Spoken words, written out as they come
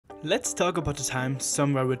Let's talk about the time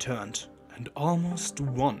Sombra returned and almost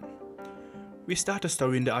won. We start the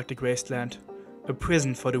story in the Arctic wasteland, a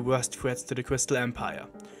prison for the worst threats to the Crystal Empire,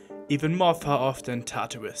 even more far off than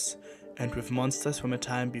Tartarus, and with monsters from a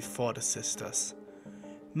time before the sisters.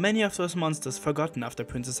 Many of those monsters forgotten after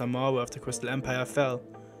Princess Amora of the Crystal Empire fell,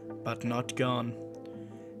 but not gone.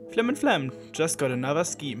 Flim and Flam just got another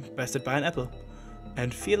scheme bested by an apple,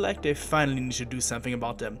 and feel like they finally need to do something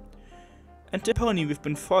about them. And the pony we've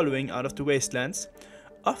been following out of the wastelands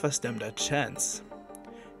offers them that chance.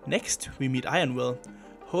 Next, we meet Ironwill,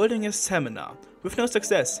 holding a seminar, with no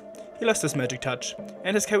success. He lost his magic touch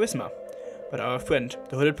and his charisma, but our friend,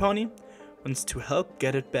 the hooded pony, wants to help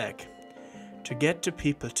get it back, to get the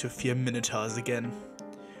people to fear minotaurs again.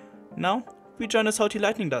 Now, we join a salty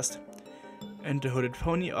lightning dust, and the hooded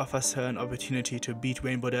pony offers her an opportunity to beat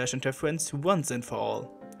Rainbow Dash and her friends once and for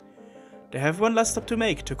all. They have one last stop to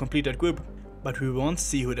make to complete that group, but we won't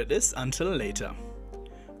see who that is until later.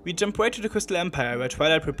 We jump right to the Crystal Empire where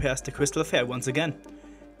Twilight prepares the Crystal Faire once again,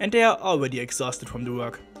 and they are already exhausted from the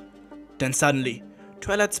work. Then suddenly,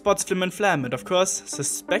 Twilight spots Flim and Flam and of course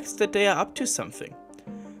suspects that they are up to something.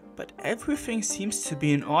 But everything seems to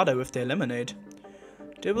be in order with their lemonade.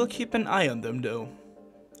 They will keep an eye on them though.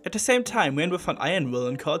 At the same time, Rainbow found Ironwill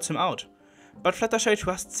and calls him out, but Fluttershy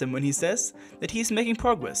trusts him when he says that he is making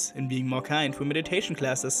progress in being more kind through meditation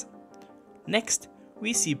classes. Next,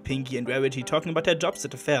 we see Pinkie and Rarity talking about their jobs at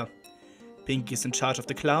the fair. Pinkie is in charge of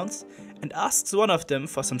the clowns and asks one of them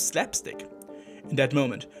for some slapstick. In that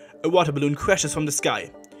moment, a water balloon crashes from the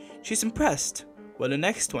sky. She's impressed, while the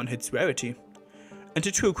next one hits Rarity. And the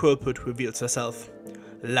true culprit reveals herself.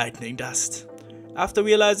 Lightning Dust. After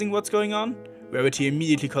realizing what's going on, Rarity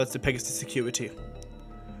immediately calls the package to security.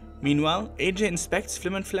 Meanwhile, AJ inspects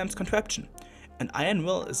Flim and Flam's contraption, and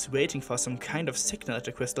Ironwill is waiting for some kind of signal at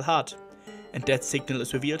the Crystal Heart. And that signal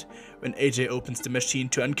is revealed when AJ opens the machine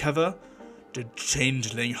to uncover the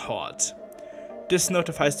Changeling Horde. This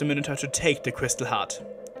notifies the Minotaur to take the Crystal Heart.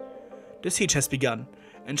 The siege has begun,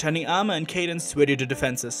 and Shining Armor and Cadence ready the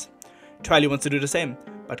defenses. Twilight wants to do the same,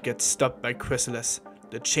 but gets stopped by Chrysalis,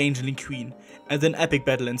 the Changeling Queen, and an epic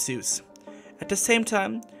battle ensues. At the same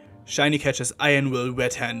time, Shiny catches Ironwill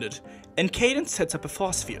red-handed, and Cadence sets up a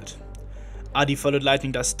force field. Adi followed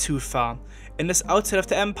Lightning Dust too far, and is outside of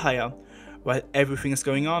the Empire, while everything is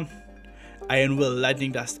going on. Ironwill,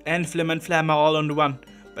 Lightning Dust, and Flim and Flam are all on the run,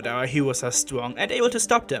 but our heroes are strong and able to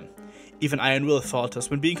stop them. Even Ironwill falters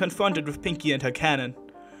when being confronted with Pinkie and her cannon.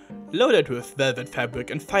 Loaded with velvet fabric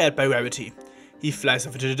and fired by Rarity, he flies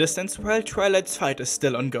off into the distance while Twilight's fight is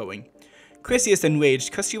still ongoing. Chrissy is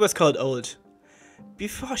enraged cause she was called old.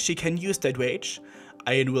 Before she can use that rage,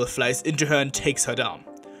 Ironwill flies into her and takes her down.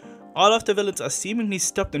 All of the villains are seemingly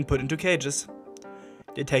stopped and put into cages.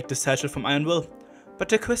 They take the satchel from Ironwill, but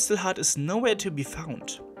the Crystal Heart is nowhere to be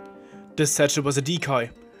found. This satchel was a decoy.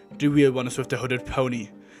 The real one is with the hooded pony,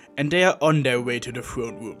 and they are on their way to the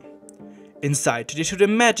throne room. Inside, they shoot a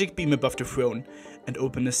magic beam above the throne and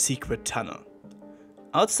open a secret tunnel.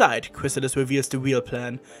 Outside, Chrysalis reveals the real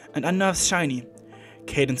plan and unnerves Shiny.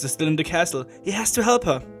 Cadence is still in the castle, he has to help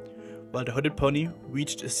her, while the hooded pony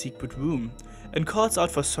reached a secret room and calls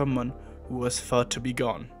out for someone who was thought to be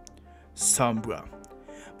gone. Sombra.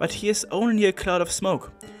 But he is only a cloud of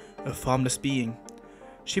smoke, a formless being.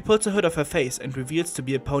 She pulls a hood off her face and reveals to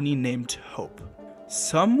be a pony named Hope.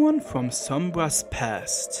 Someone from Sombra's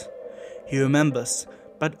past. He remembers,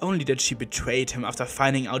 but only that she betrayed him after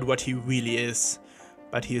finding out what he really is.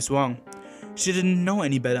 But he is wrong. She didn't know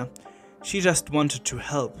any better. She just wanted to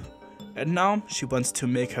help. And now she wants to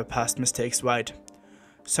make her past mistakes right.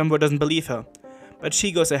 Sombra doesn't believe her, but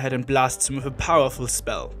she goes ahead and blasts him with a powerful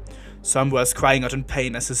spell. Sombra is crying out in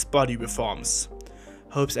pain as his body reforms.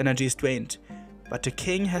 Hope's energy is drained, but the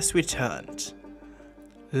king has returned.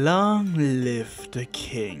 Long live the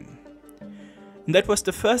king. And that was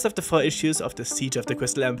the first of the 4 issues of the Siege of the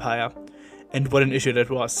Crystal Empire. And what an issue that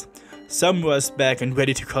was. Sombra is back and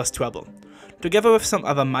ready to cause trouble, together with some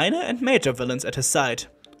other minor and major villains at his side,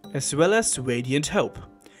 as well as Radiant Hope.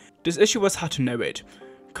 This issue was hard to narrate,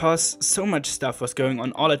 cause so much stuff was going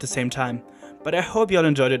on all at the same time, but I hope you all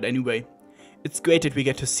enjoyed it anyway. It's great that we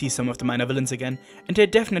get to see some of the minor villains again, and they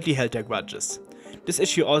definitely held their grudges. This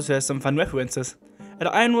issue also has some fun references. At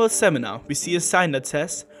Ironwill's seminar, we see a sign that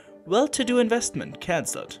says, "Well-to-do investment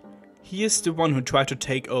cancelled." He is the one who tried to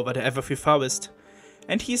take over the Everfree Forest,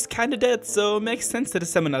 and he's kinda dead, so it makes sense that the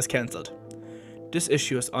seminar is cancelled. This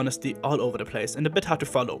issue is honestly all over the place and a bit hard to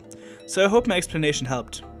follow, so I hope my explanation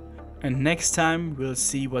helped. And next time we'll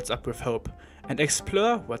see what's up with Hope, and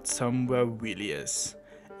explore what Sombra really is.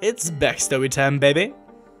 It's backstory time, baby!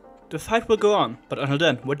 The fight will go on, but until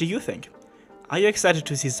then, what do you think? Are you excited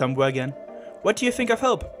to see Somewhere again? What do you think of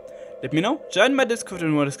Help? Let me know, join my Discord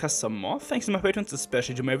and we'll discuss some more. Thanks to my patrons,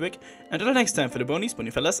 especially to Maverick, and until next time for the bonies,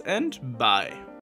 fellas, and bye.